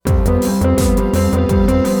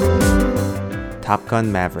Top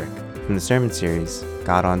Gun Maverick, from the sermon series,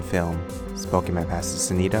 God on Film, spoken by Pastor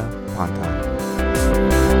Sanetta, Ponton.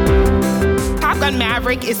 Top Gun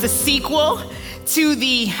Maverick is the sequel to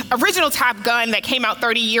the original Top Gun that came out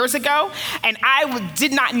 30 years ago, and I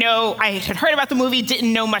did not know, I had heard about the movie,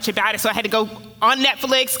 didn't know much about it, so I had to go on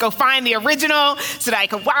Netflix, go find the original so that I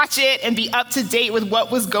could watch it and be up to date with what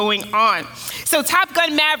was going on. So Top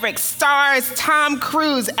Gun Maverick stars Tom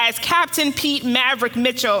Cruise as Captain Pete Maverick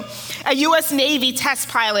Mitchell, a U.S. Navy test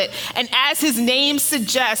pilot, and as his name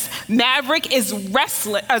suggests, Maverick is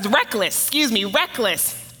reckless,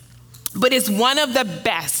 but is one of the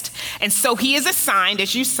best. And so he is assigned,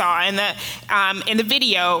 as you saw in the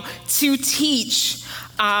video, to teach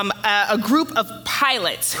a group of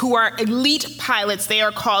pilots who are elite pilots. They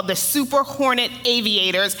are called the Super Hornet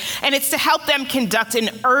Aviators, and it's to help them conduct an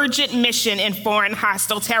urgent mission in foreign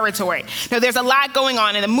hostile territory. Now, there's a lot going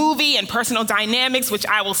on in the movie and personal dynamics, which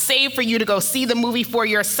I will save for you to go see the movie for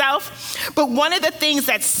yourself. But one of the things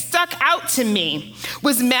that stuck out to me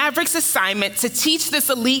was Maverick's assignment to teach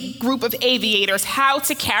this elite group of aviators how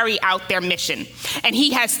to carry out their mission. And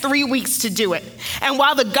he has 3 weeks to do it. And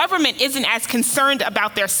while the government isn't as concerned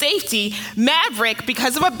about their safety, Maverick,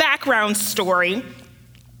 because of a background story,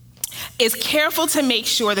 is careful to make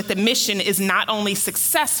sure that the mission is not only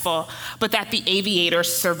successful, but that the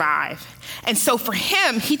aviators survive. And so for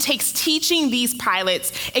him, he takes teaching these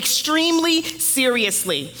pilots extremely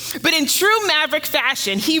seriously. But in true Maverick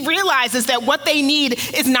fashion, he realizes that what they need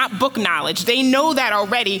is not book knowledge. They know that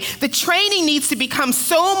already. The training needs to become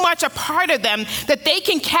so much a part of them that they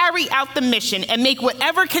can carry out the mission and make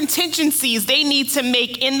whatever contingencies they need to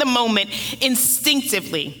make in the moment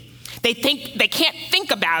instinctively. They can't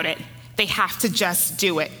think about it. They have to just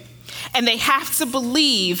do it. And they have to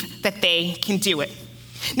believe that they can do it.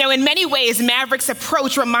 Now, in many ways, Maverick's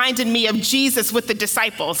approach reminded me of Jesus with the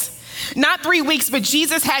disciples. Not 3 weeks, but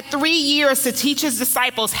Jesus had 3 years to teach his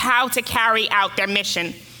disciples how to carry out their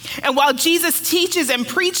mission. And while Jesus teaches and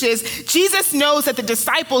preaches, Jesus knows that the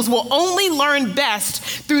disciples will only learn best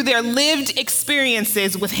through their lived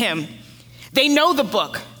experiences with him. They know the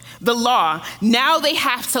book, the law. Now they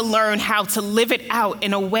have to learn how to live it out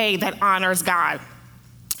in a way that honors God.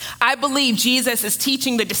 I believe Jesus is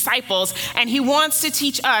teaching the disciples, and he wants to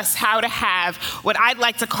teach us how to have what I'd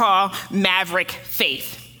like to call Maverick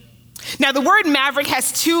faith. Now, the word Maverick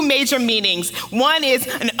has two major meanings. One is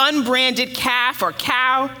an unbranded calf or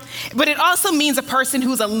cow, but it also means a person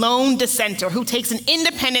who's a lone dissenter, who takes an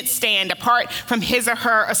independent stand apart from his or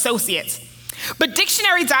her associates. But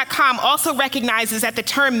dictionary.com also recognizes that the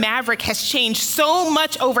term maverick has changed so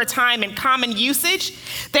much over time in common usage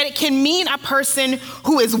that it can mean a person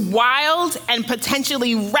who is wild and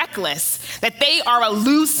potentially reckless, that they are a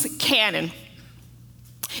loose cannon.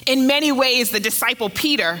 In many ways, the disciple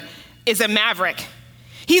Peter is a maverick.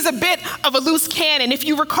 He's a bit of a loose cannon. If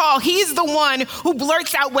you recall, he's the one who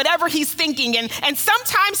blurts out whatever he's thinking, and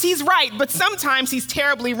sometimes he's right, but sometimes he's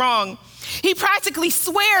terribly wrong. He practically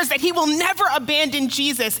swears that he will never abandon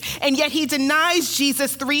Jesus, and yet he denies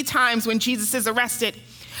Jesus 3 times when Jesus is arrested.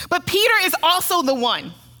 But Peter is also the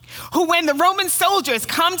one who, when the Roman soldiers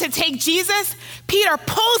come to take Jesus, Peter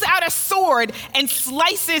pulls out a sword and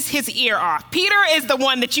slices his ear off. Peter is the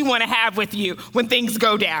one that you want to have with you when things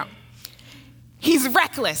go down. He's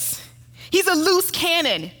reckless. He's a loose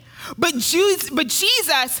cannon. But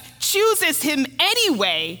Jesus chooses him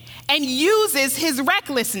anyway and uses his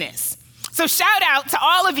recklessness. So shout out to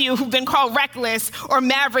all of you who've been called reckless or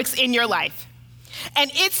mavericks in your life. And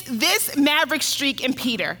it's this maverick streak in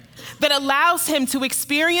Peter that allows him to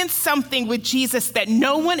experience something with Jesus that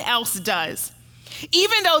no one else does.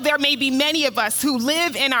 Even though there may be many of us who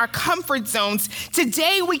live in our comfort zones,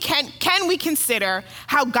 today we can we consider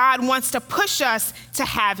how God wants to push us to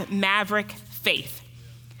have maverick faith.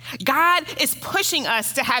 God is pushing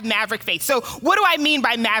us to have maverick faith. So what do I mean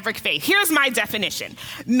by maverick faith? Here's my definition.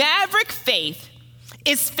 Maverick faith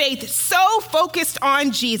is faith so focused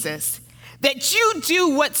on Jesus that you do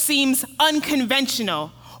what seems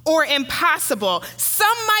unconventional or impossible.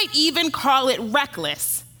 Some might even call it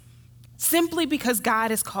reckless, simply because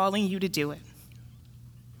God is calling you to do it.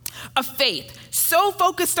 A faith so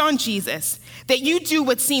focused on Jesus that you do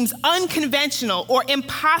what seems unconventional or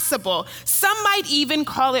impossible. Some might even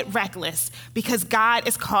call it reckless because God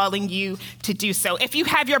is calling you to do so. If you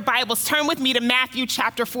have your Bibles, turn with me to Matthew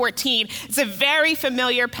chapter 14. It's a very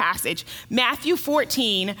familiar passage. Matthew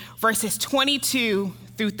 14, verses 22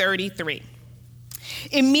 through 33.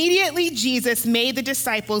 Immediately, Jesus made the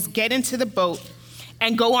disciples get into the boat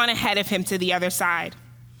and go on ahead of him to the other side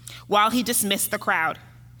while he dismissed the crowd.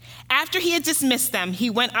 After he had dismissed them, he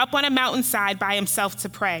went up on a mountainside by himself to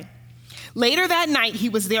pray. Later that night, he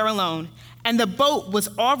was there alone, and the boat was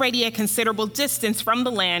already a considerable distance from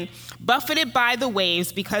the land, buffeted by the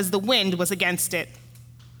waves because the wind was against it.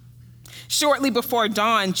 Shortly before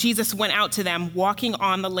dawn, Jesus went out to them, walking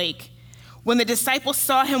on the lake. When the disciples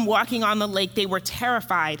saw him walking on the lake, they were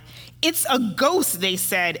terrified. "It's a ghost," they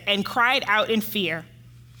said, and cried out in fear.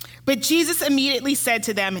 But Jesus immediately said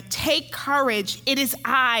to them, "Take courage, it is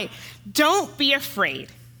I. Don't be afraid."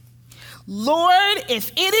 "Lord,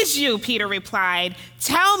 if it is you," Peter replied,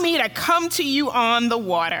 "tell me to come to you on the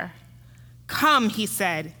water." "Come," he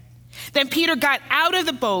said. Then Peter got out of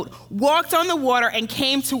the boat, walked on the water, and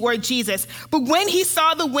came toward Jesus. But when he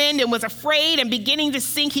saw the wind and was afraid and beginning to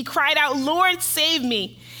sink, he cried out, "Lord, save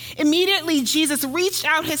me." Immediately Jesus reached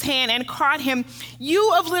out his hand and caught him.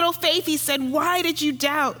 "You of little faith," he said, "why did you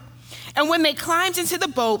doubt?" And when they climbed into the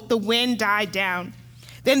boat, the wind died down.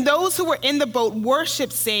 Then those who were in the boat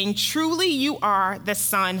worshiped, saying, "Truly you are the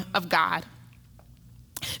Son of God."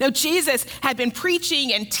 Now, Jesus had been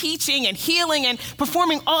preaching and teaching and healing and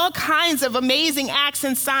performing all kinds of amazing acts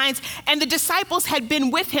and signs, and the disciples had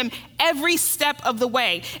been with him every step of the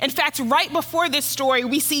way. In fact, right before this story,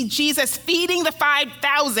 we see Jesus feeding the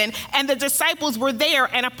 5,000, and the disciples were there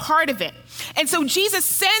and a part of it. And so Jesus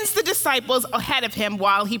sends the disciples ahead of him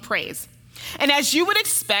while he prays. And as you would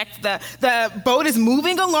expect, the boat is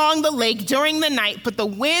moving along the lake during the night, but the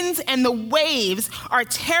winds and the waves are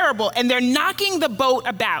terrible, and they're knocking the boat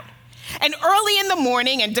about. And early in the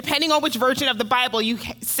morning, and depending on which version of the Bible you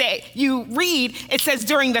read, it says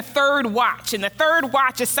during the third watch. And the third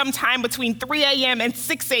watch is sometime between 3 a.m. and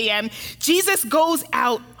 6 a.m. Jesus goes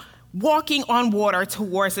out walking on water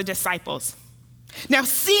towards the disciples. Now,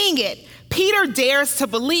 seeing it, Peter dares to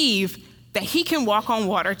believe that he can walk on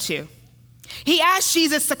water too. He asks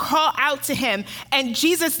Jesus to call out to him, and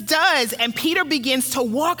Jesus does, and Peter begins to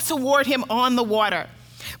walk toward him on the water.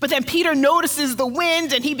 But then Peter notices the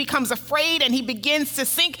wind, and he becomes afraid, and he begins to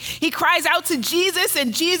sink. He cries out to Jesus,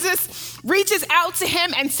 and Jesus reaches out to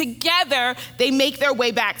him, and together they make their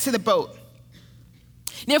way back to the boat.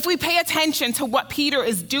 Now, if we pay attention to what Peter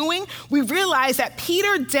is doing, we realize that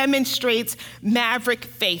Peter demonstrates maverick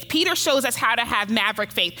faith. Peter shows us how to have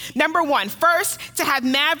maverick faith. Number one, first, to have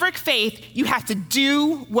maverick faith, you have to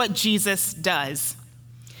do what Jesus does.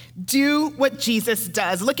 Do what Jesus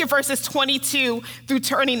does. Look at verses 22 through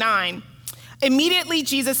 29. Immediately,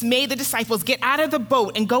 Jesus made the disciples get out of the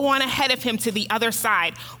boat and go on ahead of him to the other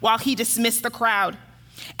side while he dismissed the crowd.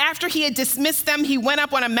 After he had dismissed them, he went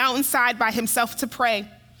up on a mountainside by himself to pray.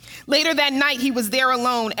 Later that night, he was there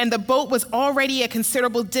alone, and the boat was already a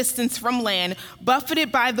considerable distance from land,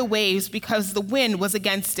 buffeted by the waves because the wind was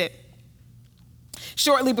against it.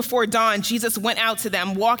 Shortly before dawn, Jesus went out to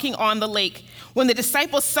them, walking on the lake. When the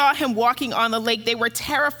disciples saw him walking on the lake, they were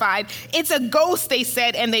terrified. "It's a ghost," they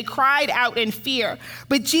said, and they cried out in fear.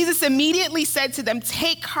 But Jesus immediately said to them,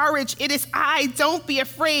 "Take courage, it is I, don't be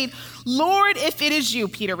afraid." "Lord, if it is you,"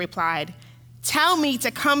 Peter replied, "tell me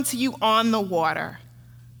to come to you on the water."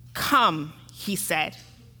 "Come," he said.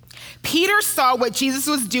 Peter saw what Jesus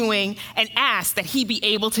was doing and asked that he be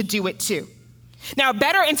able to do it too. Now, a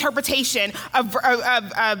better interpretation of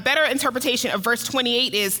verse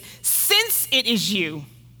 28 is, "Since it is you,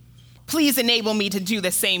 please enable me to do the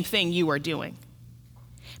same thing you are doing."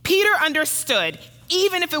 Peter understood,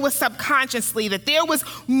 even if it was subconsciously, that there was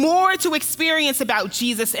more to experience about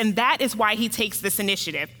Jesus, and that is why he takes this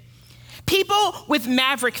initiative. People with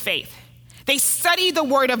maverick faith, they study the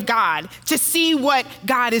word of God to see what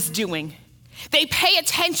God is doing. They pay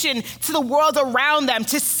attention to the world around them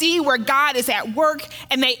to see where God is at work,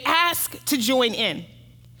 and they ask to join in.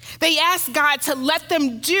 They ask God to let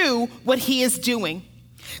them do what he is doing.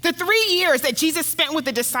 The 3 years that Jesus spent with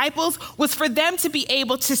the disciples was for them to be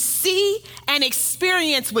able to see and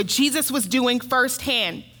experience what Jesus was doing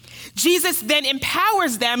firsthand. Jesus then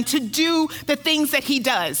empowers them to do the things that he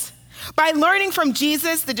does. By learning from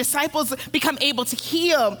Jesus, the disciples become able to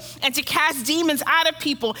heal and to cast demons out of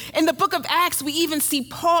people. In the book of Acts, we even see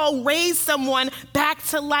Paul raise someone back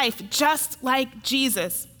to life, just like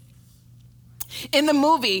Jesus. In the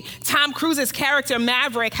movie, Tom Cruise's character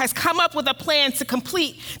Maverick has come up with a plan to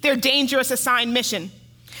complete their dangerous assigned mission.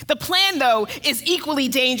 The plan, though, is equally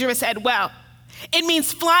dangerous as well. It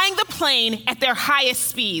means flying the plane at their highest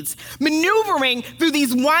speeds, maneuvering through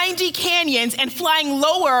these windy canyons and flying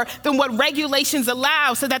lower than what regulations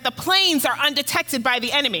allow so that the planes are undetected by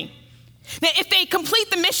the enemy. Now, if they complete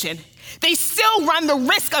the mission, they still run the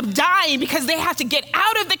risk of dying because they have to get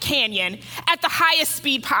out of the canyon at the highest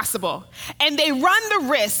speed possible. And they run the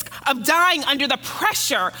risk of dying under the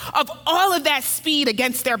pressure of all of that speed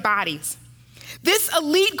against their bodies. This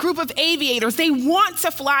elite group of aviators, they want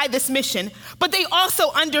to fly this mission, but they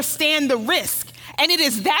also understand the risk. And it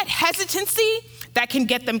is that hesitancy that can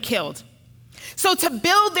get them killed. So to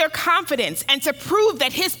build their confidence and to prove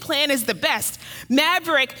that his plan is the best,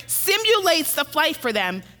 Maverick simulates the flight for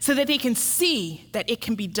them so that they can see that it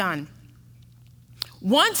can be done.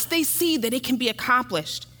 Once they see that it can be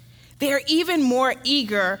accomplished, they are even more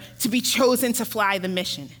eager to be chosen to fly the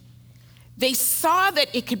mission. They saw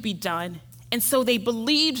that it could be done, and so they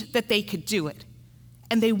believed that they could do it,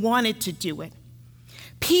 and they wanted to do it.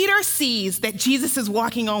 Peter sees that Jesus is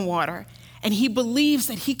walking on water, and he believes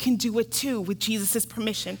that he can do it too with Jesus'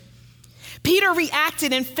 permission. Peter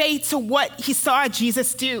reacted in faith to what he saw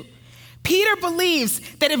Jesus do. Peter believes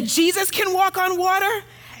that if Jesus can walk on water,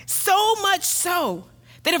 so much so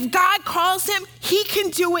that if God calls him, he can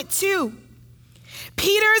do it too.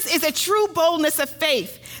 Peter's is a true boldness of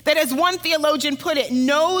faith that, as one theologian put it,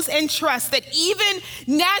 knows and trusts that even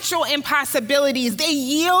natural impossibilities, they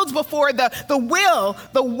yield before the will,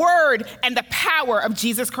 the word, and the power of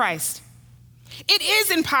Jesus Christ. It is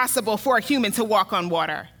impossible for a human to walk on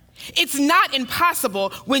water. It's not impossible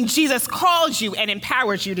when Jesus calls you and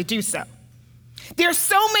empowers you to do so. There are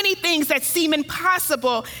so many things that seem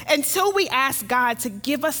impossible until we ask God to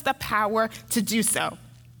give us the power to do so.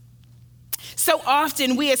 So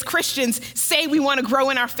often we as Christians say we want to grow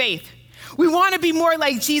in our faith. We want to be more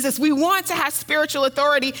like Jesus. We want to have spiritual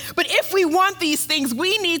authority. But if we want these things,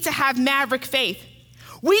 we need to have Maverick faith.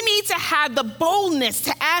 We need to have the boldness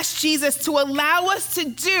to ask Jesus to allow us to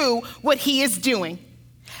do what he is doing.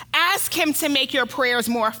 Ask him to make your prayers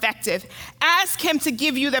more effective. Ask him to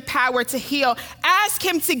give you the power to heal. Ask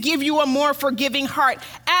him to give you a more forgiving heart.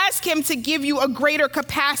 Ask him to give you a greater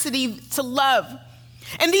capacity to love.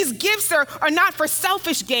 And these gifts are not for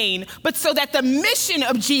selfish gain, but so that the mission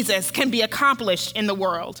of Jesus can be accomplished in the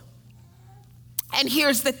world. And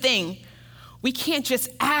here's the thing. We can't just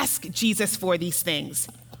ask Jesus for these things.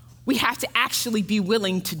 We have to actually be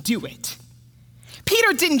willing to do it.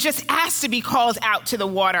 Peter didn't just ask to be called out to the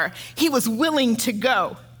water. He was willing to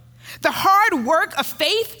go. The hard work of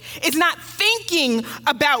faith is not thinking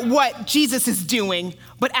about what Jesus is doing,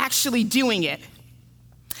 but actually doing it.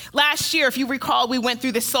 Last year, if you recall, we went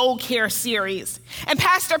through the Soul Care series, and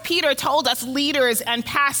Pastor Peter told us leaders and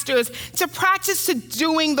pastors to practice to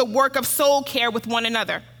doing the work of soul care with one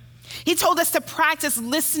another. He told us to practice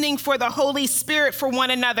listening for the Holy Spirit for one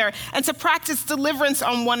another and to practice deliverance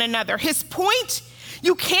on one another. His point,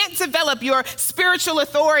 you can't develop your spiritual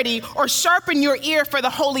authority or sharpen your ear for the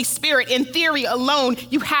Holy Spirit in theory alone.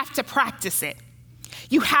 You have to practice it.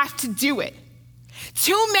 You have to do it.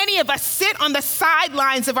 Too many of us sit on the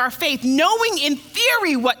sidelines of our faith, knowing in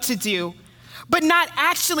theory what to do, but not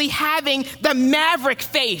actually having the Maverick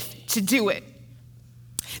faith to do it.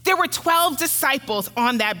 There were 12 disciples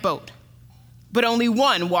on that boat, but only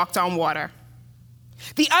one walked on water.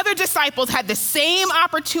 The other disciples had the same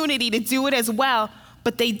opportunity to do it as well,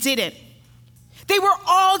 but they didn't. They were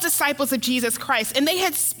all disciples of Jesus Christ, and they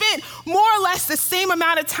had spent more or less the same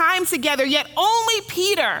amount of time together, yet only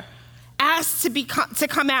Peter asked to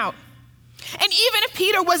come out. And even if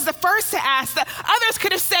Peter was the first to ask, the others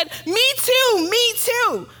could have said, me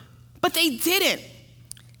too, but they didn't.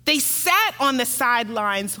 They sat on the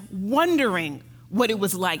sidelines wondering what it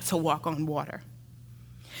was like to walk on water.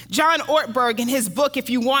 John Ortberg, in his book, If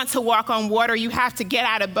You Want to Walk on Water, You Have to Get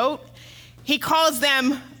Out a Boat, he calls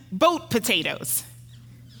them boat potatoes.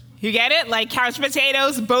 You get it? Like couch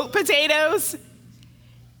potatoes, boat potatoes.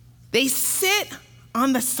 They sit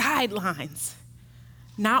on the sidelines,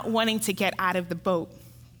 not wanting to get out of the boat.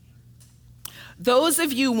 Those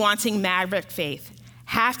of you wanting Maverick faith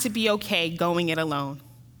have to be okay going it alone,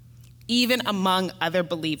 even among other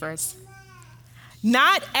believers.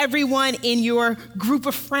 Not everyone in your group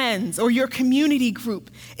of friends or your community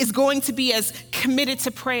group is going to be as committed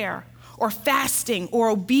to prayer or fasting or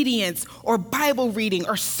obedience or Bible reading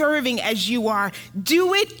or serving as you are.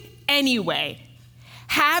 Do it anyway.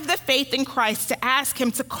 Have the faith in Christ to ask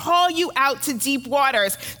him to call you out to deep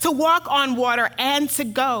waters, to walk on water, and to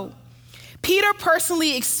go. Peter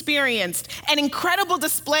personally experienced an incredible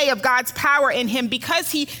display of God's power in him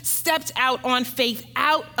because he stepped out on faith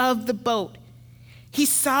out of the boat. He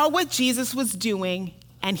saw what Jesus was doing,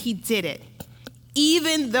 and he did it,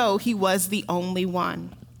 even though he was the only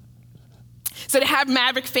one. So to have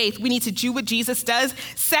Maverick faith, we need to do what Jesus does.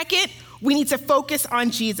 Second, we need to focus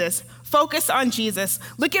on Jesus. Focus on Jesus.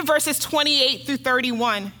 Look at verses 28 through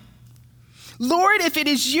 31. Lord, if it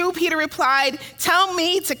is you, Peter replied, tell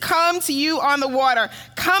me to come to you on the water.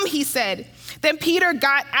 Come, he said. Then Peter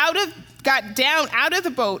got down out of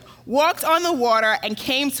the boat, walked on the water, and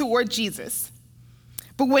came toward Jesus.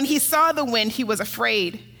 But when he saw the wind, he was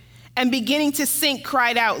afraid, and beginning to sink,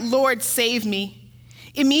 cried out, Lord, save me.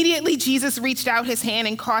 Immediately Jesus reached out his hand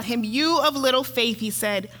and caught him. You of little faith, he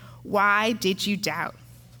said, why did you doubt?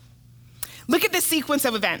 Look at the sequence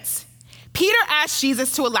of events. Peter asks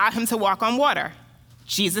Jesus to allow him to walk on water.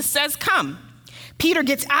 Jesus says, come. Peter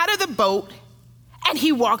gets out of the boat and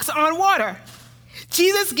he walks on water.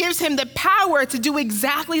 Jesus gives him the power to do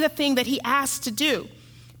exactly the thing that he asked to do.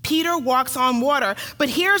 Peter walks on water, but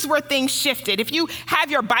here's where things shifted. If you have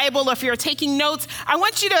your Bible or if you're taking notes, I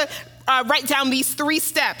want you to write down these 3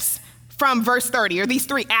 steps from verse 30, or these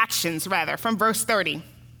 3 actions rather, from verse 30.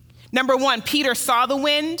 Number 1, Peter saw the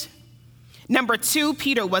wind. Number 2,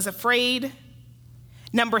 Peter was afraid.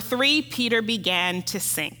 Number 3, Peter began to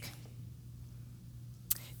sink.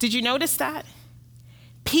 Did you notice that?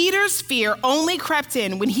 Peter's fear only crept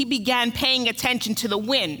in when he began paying attention to the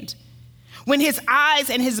wind, when his eyes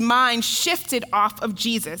and his mind shifted off of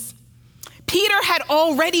Jesus. Peter had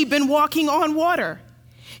already been walking on water.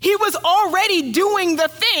 He was already doing the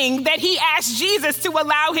thing that he asked Jesus to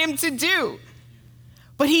allow him to do.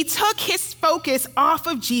 But he took his focus off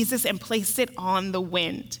of Jesus and placed it on the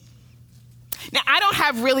wind. Now, I don't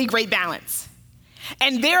have really great balance.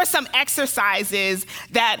 And there are some exercises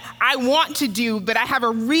that I want to do, but I have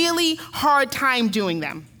a really hard time doing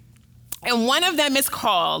them. And one of them is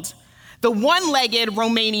called the one-legged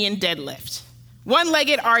Romanian deadlift,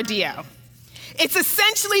 one-legged RDL. It's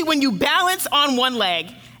essentially when you balance on one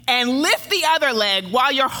leg and lift the other leg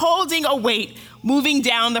while you're holding a weight moving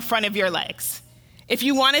down the front of your legs. If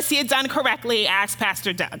you want to see it done correctly, ask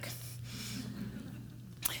Pastor Doug.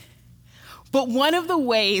 But one of the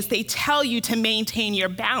ways they tell you to maintain your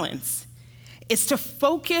balance is to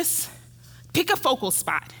pick a focal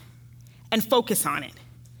spot and focus on it,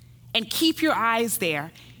 and keep your eyes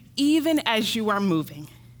there even as you are moving.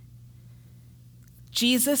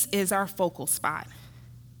 Jesus is our focal spot.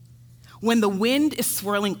 When the wind is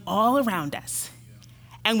swirling all around us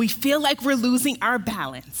and we feel like we're losing our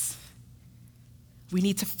balance, we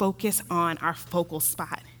need to focus on our focal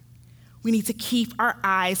spot. We need to keep our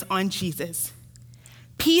eyes on Jesus.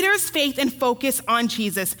 Peter's faith and focus on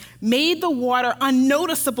Jesus made the water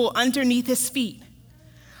unnoticeable underneath his feet.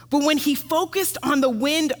 But when he focused on the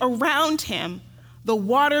wind around him, the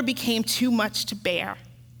water became too much to bear.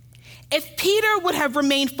 If Peter would have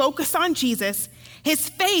remained focused on Jesus, his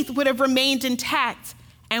faith would have remained intact,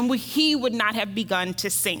 and he would not have begun to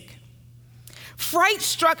sink. Fright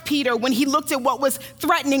struck Peter when he looked at what was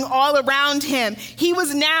threatening all around him. He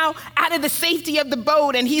was now out of the safety of the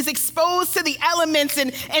boat, and he's exposed to the elements,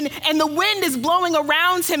 and the wind is blowing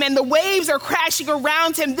around him, and the waves are crashing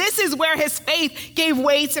around him. This is where his faith gave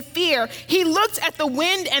way to fear. He looked at the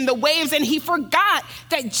wind and the waves, and he forgot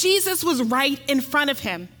that Jesus was right in front of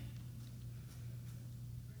him.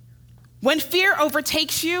 When fear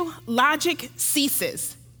overtakes you, logic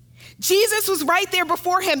ceases. Jesus was right there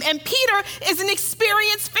before him, and Peter is an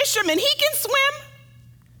experienced fisherman. He can swim.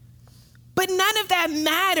 But none of that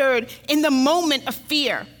mattered in the moment of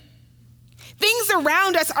fear. Things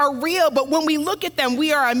around us are real, but when we look at them,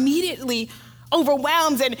 we are immediately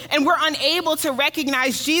overwhelmed, and we're unable to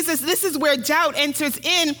recognize Jesus. This is where doubt enters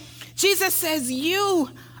in. Jesus says, you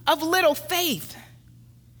of little faith.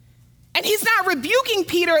 And he's not rebuking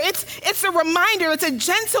Peter. It's a reminder. It's a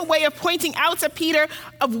gentle way of pointing out to Peter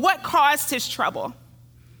of what caused his trouble.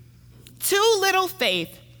 Too little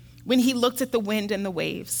faith when he looked at the wind and the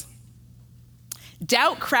waves.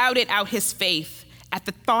 Doubt crowded out his faith at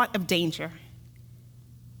the thought of danger.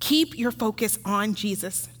 Keep your focus on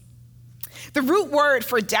Jesus. The root word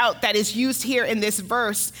for doubt that is used here in this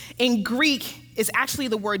verse in Greek is actually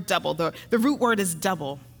the word double. The root word is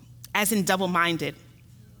double, as in double-minded.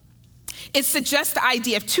 It suggests the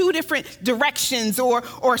idea of 2 different directions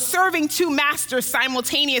or serving 2 masters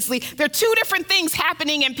simultaneously. There are 2 different things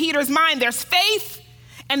happening in Peter's mind. There's faith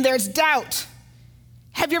and there's doubt.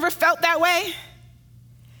 Have you ever felt that way?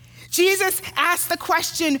 Jesus asked the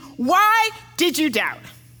question, why did you doubt?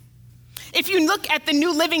 If you look at the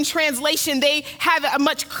New Living Translation, they have a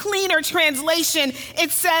much cleaner translation.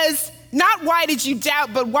 It says, not why did you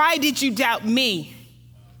doubt, but why did you doubt me?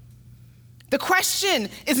 The question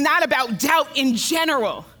is not about doubt in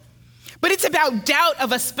general, but it's about doubt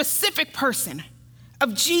of a specific person,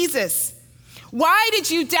 of Jesus. Why did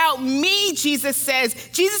you doubt me, Jesus says.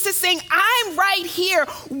 Jesus is saying, I'm right here.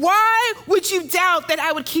 Why would you doubt that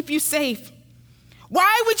I would keep you safe?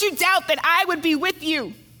 Why would you doubt that I would be with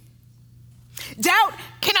you? Doubt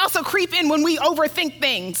can also creep in when we overthink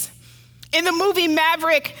things. In the movie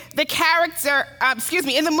Maverick,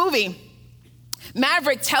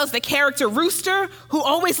 Maverick tells the character Rooster, who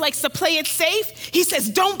always likes to play it safe, he says,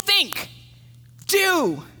 don't think,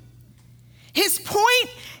 do. His point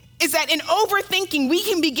is that in overthinking, we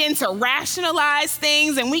can begin to rationalize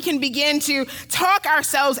things and we can begin to talk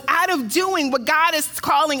ourselves out of doing what God is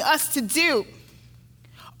calling us to do.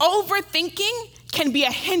 Overthinking can be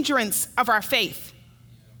a hindrance of our faith.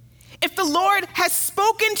 If the Lord has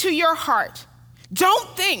spoken to your heart,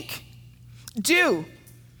 don't think, do.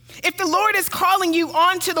 If the Lord is calling you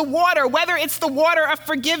onto the water, whether it's the water of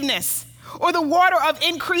forgiveness or the water of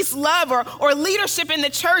increased love or leadership in the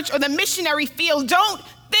church or the missionary field, don't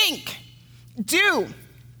think, do.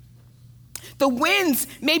 The winds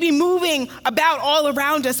may be moving about all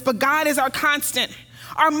around us, but God is our constant.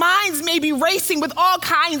 Our minds may be racing with all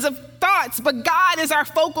kinds of thoughts, but God is our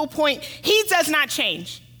focal point. He does not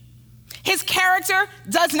change. His character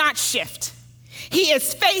does not shift. He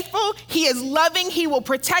is faithful, he is loving, he will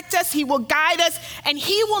protect us, he will guide us, and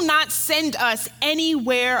he will not send us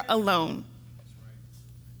anywhere alone.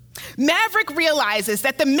 Maverick realizes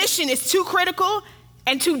that the mission is too critical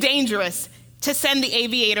and too dangerous to send the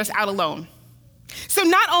aviators out alone. So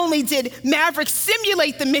not only did Maverick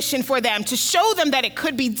simulate the mission for them to show them that it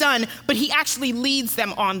could be done, but he actually leads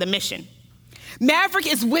them on the mission. Maverick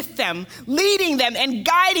is with them, leading them and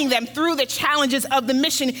guiding them through the challenges of the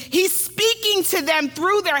mission. He's speaking to them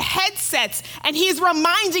through their headsets, and he's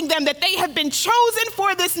reminding them that they have been chosen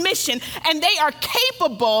for this mission, and they are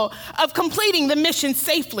capable of completing the mission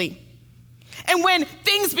safely. And when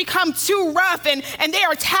things become too rough and they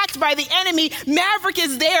are attacked by the enemy, Maverick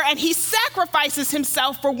is there, and he sacrifices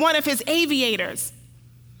himself for one of his aviators.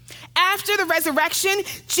 After the resurrection,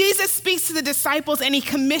 Jesus speaks to the disciples and he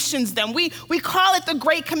commissions them. We call it the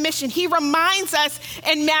Great Commission. He reminds us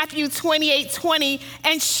in Matthew 28:20,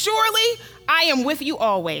 and surely I am with you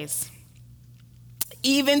always,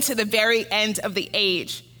 even to the very end of the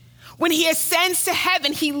age. When he ascends to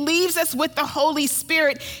heaven, he leaves us with the Holy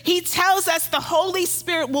Spirit. He tells us the Holy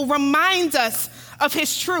Spirit will remind us of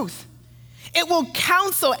his truth. It will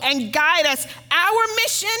counsel and guide us. Our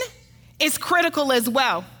mission is critical as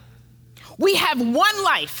well. We have one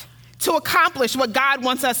life to accomplish what God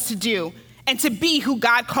wants us to do and to be who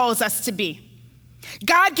God calls us to be.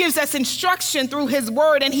 God gives us instruction through his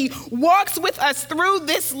word, and he walks with us through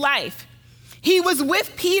this life. He was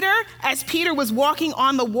with Peter as Peter was walking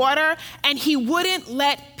on the water, and he wouldn't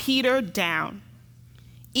let Peter down,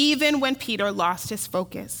 even when Peter lost his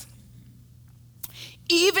focus.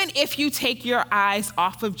 Even if you take your eyes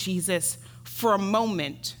off of Jesus for a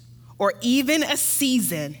moment or even a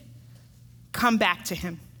season, come back to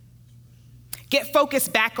him. Get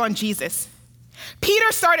focused back on Jesus.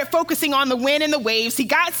 Peter started focusing on the wind and the waves. He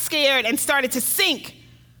got scared and started to sink,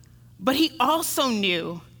 but he also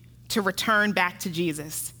knew to return back to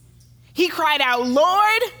Jesus. He cried out,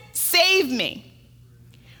 "Lord, save me."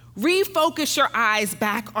 Refocus your eyes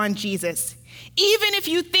back on Jesus. Even if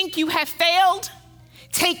you think you have failed,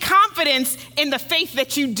 take confidence in the faith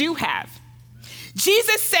that you do have.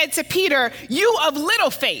 Jesus said to Peter, "You of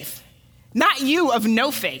little faith, not you of no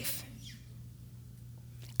faith."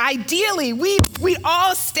 Ideally, we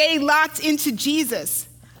all stay locked into Jesus.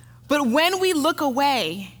 But when we look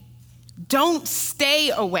away, don't stay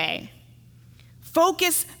away.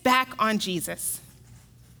 Focus back on Jesus.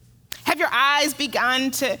 Have your eyes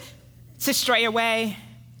begun to stray away?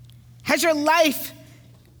 Has your life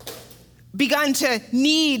begun to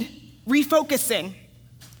need refocusing?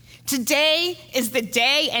 Today is the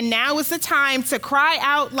day, and now is the time to cry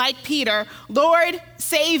out like Peter, "Lord,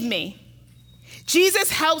 save me." Jesus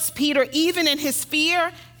helps Peter even in his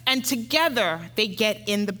fear, and together they get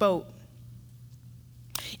in the boat.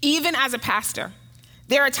 Even as a pastor,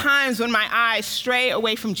 there are times when my eyes stray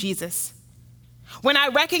away from Jesus. When I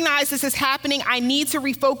recognize this is happening, I need to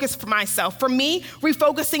refocus for myself. For me,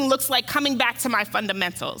 refocusing looks like coming back to my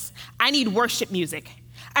fundamentals. I need worship music.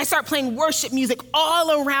 I start playing worship music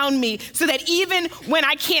all around me so that even when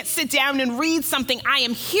I can't sit down and read something, I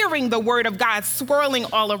am hearing the word of God swirling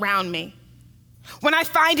all around me. When I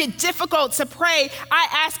find it difficult to pray, I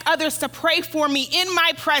ask others to pray for me in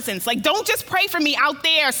my presence. Like, don't just pray for me out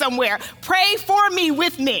there somewhere. Pray for me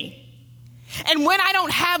with me. And when I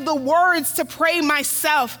don't have the words to pray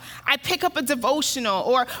myself, I pick up a devotional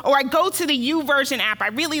or I go to the YouVersion app. I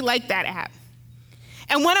really like that app.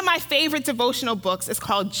 And one of my favorite devotional books is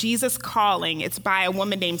called Jesus Calling. It's by a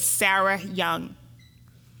woman named Sarah Young.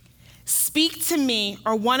 Speak to me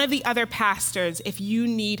or one of the other pastors if you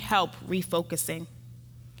need help refocusing.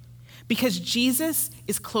 Because Jesus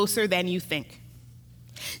is closer than you think.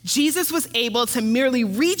 Jesus was able to merely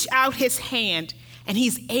reach out his hand, and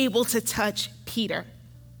he's able to touch Peter.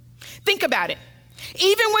 Think about it.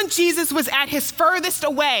 Even when Jesus was at his furthest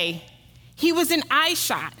away, he was in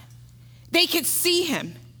eyeshot. They could see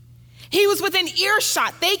him. He was within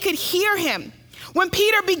earshot. They could hear him. When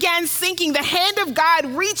Peter began sinking, the hand of God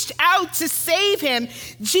reached out to save him.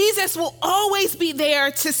 Jesus will always be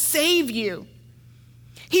there to save you.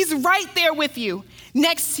 He's right there with you,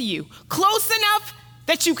 next to you, close enough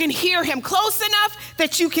that you can hear him, close enough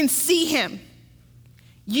that you can see him.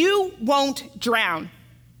 You won't drown.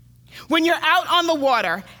 When you're out on the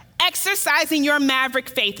water, exercising your Maverick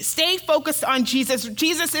faith, stay focused on Jesus.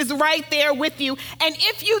 Jesus is right there with you. And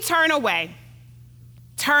if you turn away,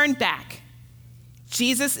 turn back.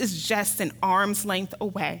 Jesus is just an arm's length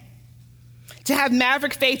away. To have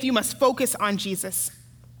Maverick faith, you must focus on Jesus.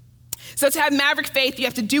 So to have Maverick faith, you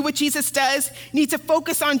have to do what Jesus does. You need to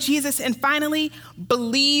focus on Jesus. And finally,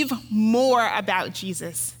 believe more about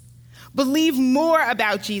Jesus. Believe more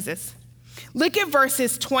about Jesus. Look at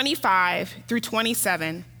verses 25 through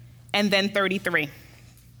 27 and then 33.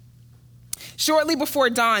 Shortly before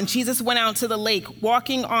dawn, Jesus went out to them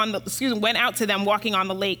walking on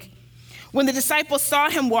the lake. When the disciples saw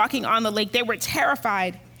him walking on the lake, they were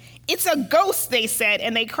terrified. "It's a ghost," they said,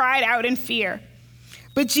 and they cried out in fear.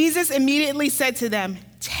 But Jesus immediately said to them,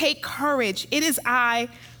 "Take courage, it is I,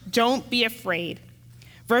 don't be afraid."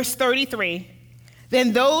 Verse 33,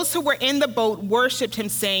 then those who were in the boat worshiped him,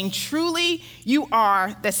 saying, "Truly, you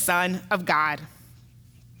are the Son of God."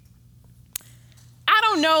 I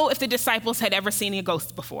don't know if the disciples had ever seen a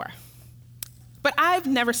ghost before, but I've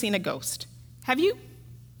never seen a ghost. Have you?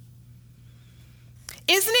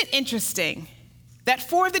 Isn't it interesting that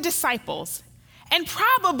for the disciples, and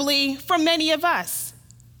probably for many of us,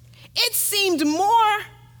 it seemed more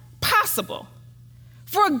possible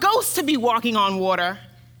for a ghost to be walking on water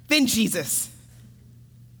than Jesus?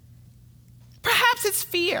 Perhaps it's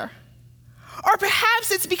fear, or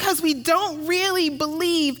perhaps it's because we don't really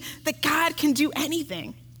believe that God can do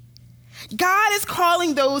anything. God is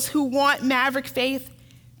calling those who want Maverick faith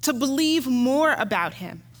to believe more about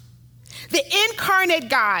him. The incarnate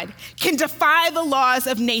God can defy the laws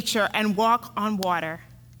of nature and walk on water.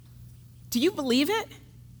 Do you believe it?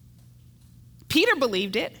 Peter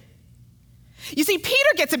believed it. You see,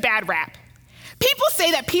 Peter gets a bad rap. People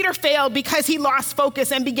say that Peter failed because he lost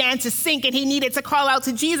focus and began to sink and he needed to call out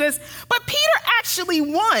to Jesus, but Peter actually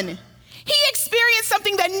won. He experienced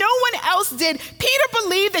something that no one else did. Peter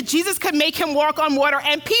believed that Jesus could make him walk on water,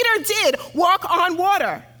 and Peter did walk on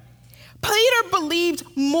water. Peter believed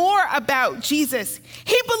more about Jesus.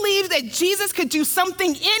 He believed that Jesus could do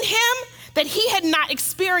something in him that he had not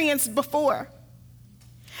experienced before.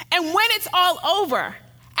 And when it's all over,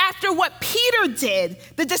 after what Peter did,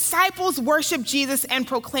 the disciples worshiped Jesus and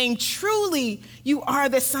proclaimed, "Truly, you are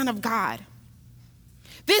the Son of God."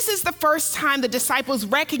 This is the first time the disciples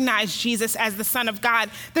recognize Jesus as the Son of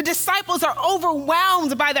God. The disciples are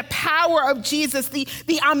overwhelmed by the power of Jesus,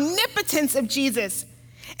 the omnipotence of Jesus.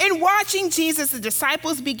 In watching Jesus, the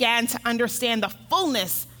disciples began to understand the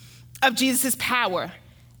fullness of Jesus' power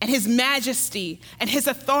and his majesty and his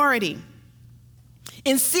authority.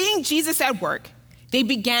 In seeing Jesus at work, they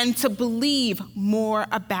began to believe more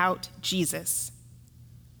about Jesus.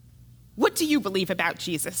 What do you believe about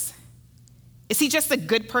Jesus? Is he just a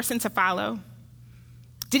good person to follow?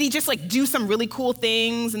 Did he just do some really cool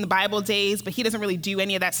things in the Bible days, but he doesn't really do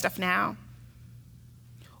any of that stuff now?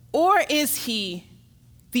 Or is he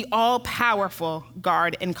the all-powerful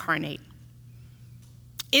God incarnate?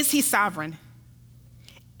 Is he sovereign?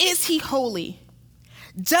 Is he holy?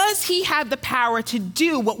 Does he have the power to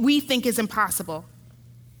do what we think is impossible?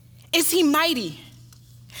 Is he mighty?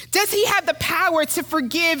 Does he have the power to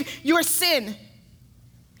forgive your sin?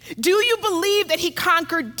 Do you believe that he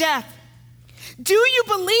conquered death? Do you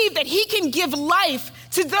believe that he can give life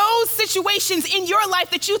to those situations in your life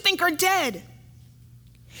that you think are dead?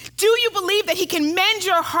 Do you believe that he can mend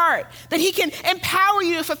your heart, that he can empower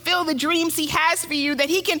you to fulfill the dreams he has for you, that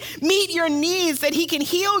he can meet your needs, that he can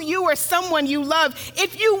heal you or someone you love?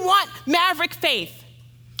 If you want Maverick faith,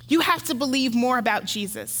 you have to believe more about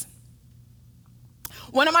Jesus.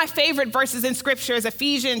 One of my favorite verses in scripture is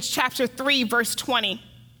Ephesians chapter 3, verse 20.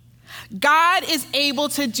 God is able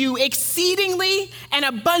to do exceedingly and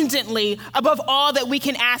abundantly above all that we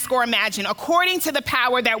can ask or imagine, according to the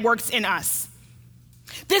power that works in us.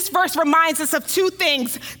 This verse reminds us of two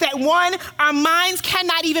things. That one, our minds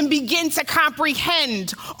cannot even begin to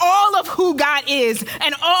comprehend all of who God is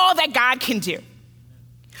and all that God can do.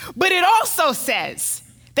 But it also says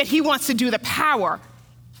that he wants to do the power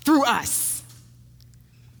through us.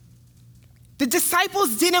 The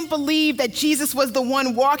disciples didn't believe that Jesus was the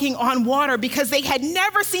one walking on water because they had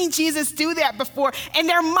never seen Jesus do that before, and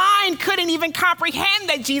their mind couldn't even comprehend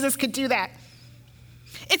that Jesus could do that.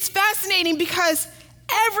 It's fascinating because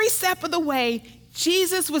every step of the way,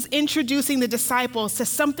 Jesus was introducing the disciples to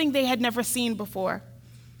something they had never seen before.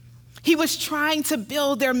 He was trying to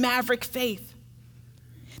build their Maverick faith.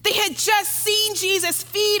 They had just seen Jesus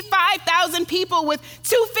feed 5,000 people with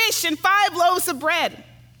 2 fish and 5 loaves of bread.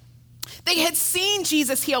 They had seen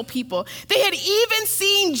Jesus heal people. They had even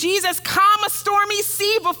seen Jesus calm a stormy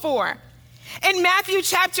sea before. In Matthew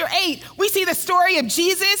chapter 8, we see the story of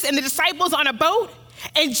Jesus and the disciples on a boat,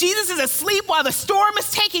 and Jesus is asleep while the storm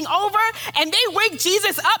is taking over, and they wake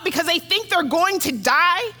Jesus up because they think they're going to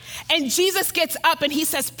die. And Jesus gets up and he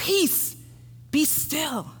says, "Peace, be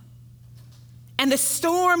still." And the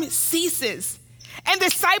storm ceases. And the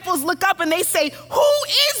disciples look up and they say, "Who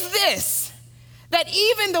is this that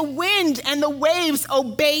even the wind and the waves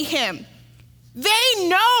obey him?" They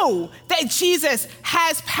know that Jesus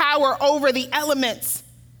has power over the elements.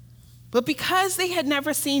 But because they had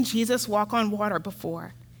never seen Jesus walk on water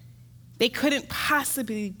before, they couldn't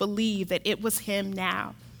possibly believe that it was him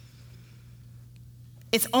now.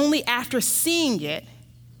 It's only after seeing it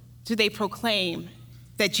do they proclaim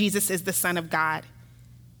that Jesus is the Son of God.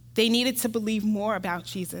 They needed to believe more about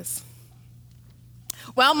Jesus.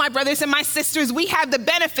 Well, my brothers and my sisters, we have the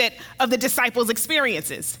benefit of the disciples'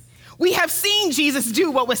 experiences. We have seen Jesus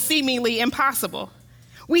do what was seemingly impossible.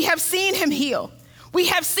 We have seen him heal. We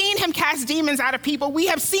have seen him cast demons out of people. We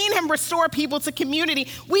have seen him restore people to community.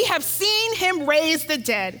 We have seen him raise the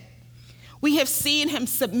dead. We have seen him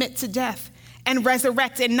submit to death and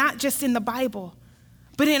resurrect, and not just in the Bible,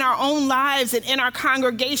 but in our own lives and in our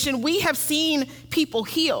congregation. We have seen people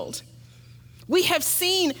healed. We have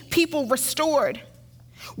seen people restored.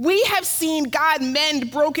 We have seen God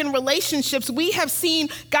mend broken relationships. We have seen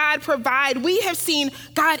God provide. We have seen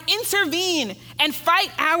God intervene and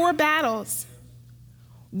fight our battles.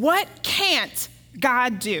 What can't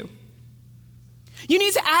God do? You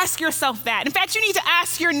need to ask yourself that. In fact, you need to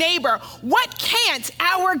ask your neighbor, what can't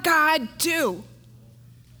our God do?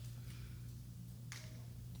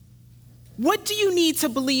 What do you need to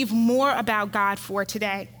believe more about God for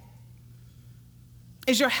today?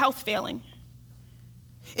 Is your health failing?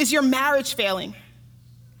 Is your marriage failing?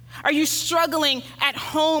 Are you struggling at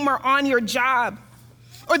home or on your job?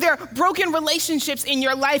 Or there are broken relationships in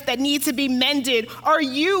your life that need to be mended? Are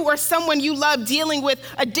you or someone you love dealing with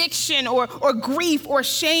addiction or grief or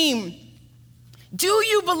shame? Do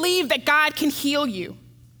you believe that God can heal you?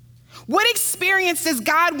 What experience does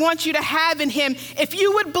God want you to have in him if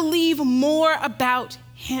you would believe more about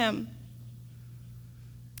him?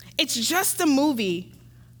 It's just a movie,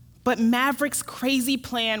 but Maverick's crazy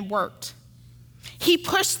plan worked. He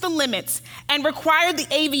pushed the limits and required the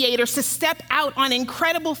aviators to step out on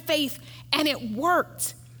incredible faith, and it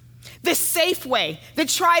worked. The safe way, the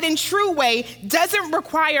tried and true way, doesn't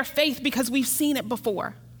require faith because we've seen it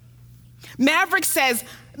before. Maverick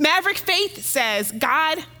faith says,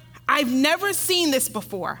 "God, I've never seen this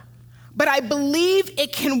before, but I believe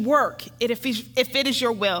it can work if it is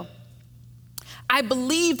your will. I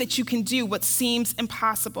believe that you can do what seems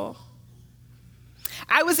impossible."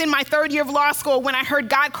 I was in my 3rd year of law school when I heard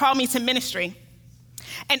God call me to ministry.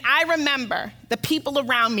 And I remember the people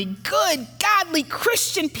around me, good, godly,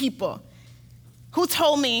 Christian people, who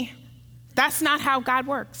told me, that's not how God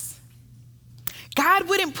works. God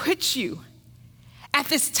wouldn't put you at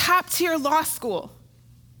this top-tier law school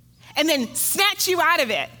and then snatch you out of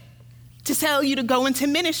it to tell you to go into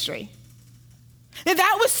ministry. Now,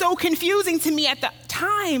 that was so confusing to me at the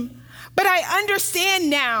time, but I understand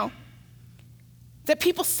now that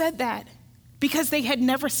people said that because they had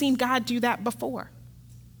never seen God do that before.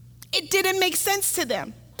 It didn't make sense to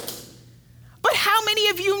them. But how many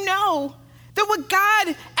of you know that what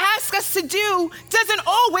God asks us to do doesn't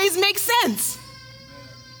always make sense?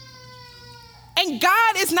 And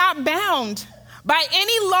God is not bound by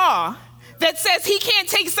any law that says he can't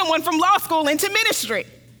take someone from law school into ministry.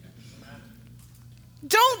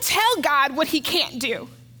 Don't tell God what he can't do.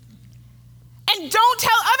 And don't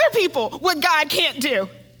tell other people what God can't do.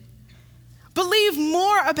 Believe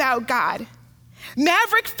more about God.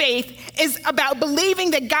 Maverick faith is about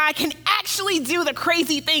believing that God can actually do the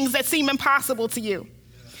crazy things that seem impossible to you.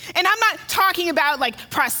 And I'm not talking about like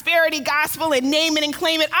prosperity gospel and name it and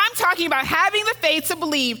claim it. I'm talking about having the faith to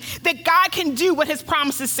believe that God can do what his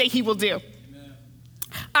promises say he will do. Amen.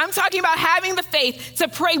 I'm talking about having the faith to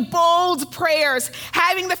pray bold prayers,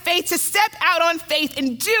 having the faith to step out on faith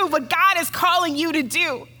and do what God is calling you to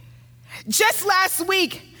do. Just last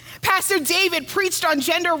week, Pastor David preached on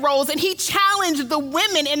gender roles, and he challenged the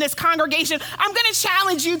women in this congregation. I'm going to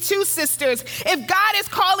challenge you too, sisters. If God is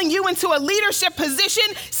calling you into a leadership position,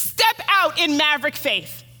 step out in Maverick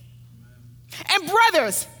faith. And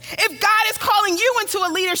brothers, if God is calling you into a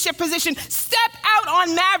leadership position, step out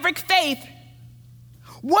on Maverick faith.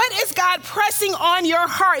 What is God pressing on your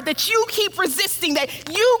heart that you keep resisting,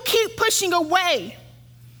 that you keep pushing away?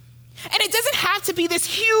 And it doesn't have to be this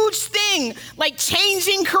huge thing like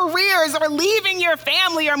changing careers or leaving your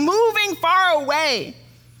family or moving far away.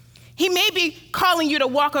 He may be calling you to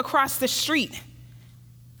walk across the street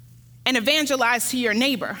and evangelize to your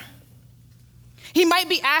neighbor. He might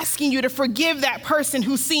be asking you to forgive that person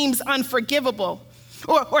who seems unforgivable,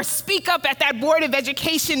 or speak up at that Board of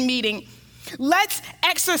Education meeting. Let's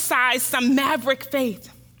exercise some Maverick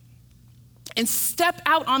faith and step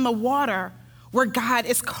out on the water where God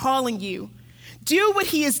is calling you. Do what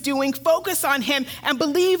he is doing, focus on him, and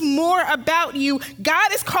believe more about you.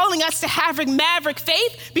 God is calling us to have a Maverick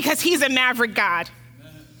faith because he's a Maverick God.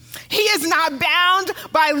 Amen. He is not bound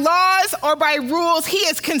by laws or by rules. He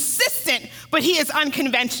is consistent, but he is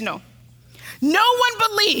unconventional. No one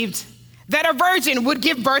believed that a virgin would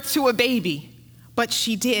give birth to a baby, but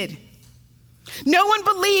she did. No one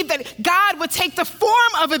believed that God would take the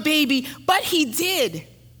form of a baby, but he did.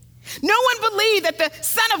 No one believed that the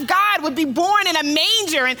Son of God would be born in a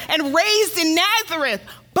manger and raised in Nazareth,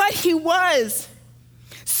 but he was.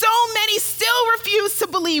 So many still refused to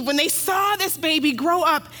believe when they saw this baby grow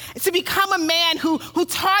up to become a man who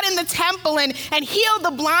taught in the temple and healed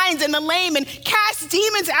the blind and the lame and cast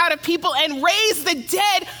demons out of people and raised the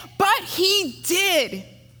dead, but he did.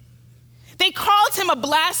 They called him a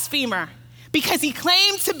blasphemer because he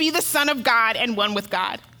claimed to be the Son of God and one with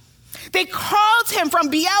God. They called him from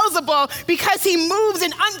Beelzebul because he moves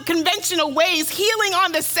in unconventional ways, healing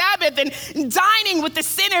on the Sabbath and dining with the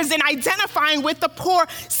sinners and identifying with the poor.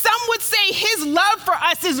 Some would say his love for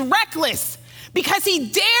us is reckless because he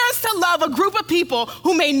dares to love a group of people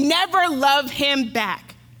who may never love him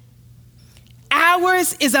back.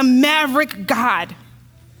 Ours is a Maverick God,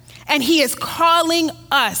 and he is calling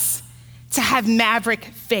us to have Maverick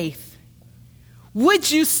faith. Would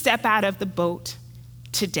you step out of the boat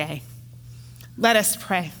today? Let us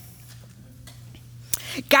pray.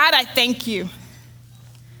 God, I thank you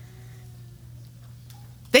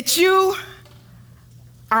that you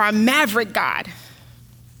are a Maverick God,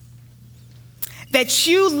 that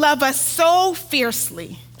you love us so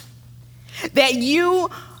fiercely, that you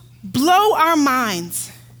blow our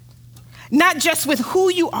minds, not just with who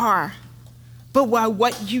you are, but by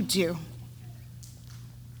what you do.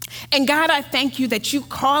 And God, I thank you that you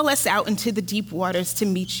call us out into the deep waters to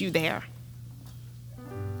meet you there.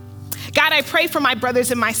 God, I pray for my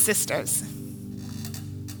brothers and my sisters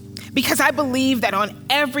because I believe that on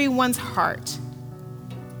everyone's heart,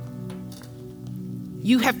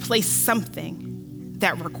 you have placed something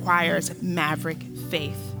that requires Maverick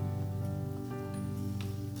faith.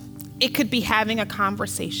 It could be having a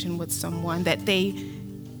conversation with someone that they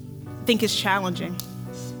think is challenging.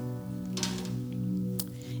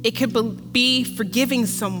 It could be forgiving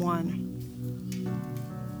someone,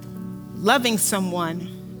 loving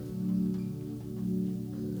someone.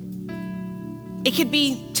 It could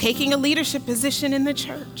be taking a leadership position in the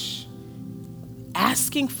church,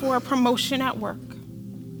 asking for a promotion at work.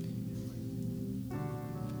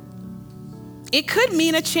 It could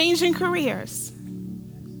mean a change in careers.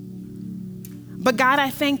 But God, I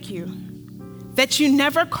thank you that you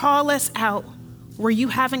never call us out where you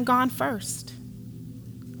haven't gone first.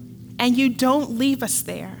 And you don't leave us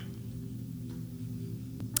there.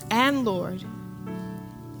 And Lord,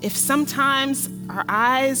 if sometimes our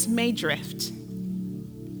eyes may drift,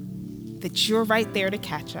 that you're right there to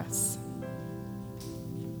catch us.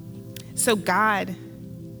 So God,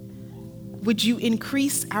 would you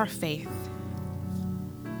increase our faith?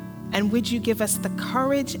 And would you give us the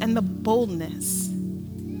courage and the boldness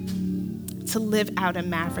to live out a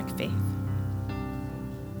Maverick faith?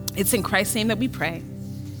 It's in Christ's name that we pray.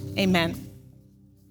 Amen.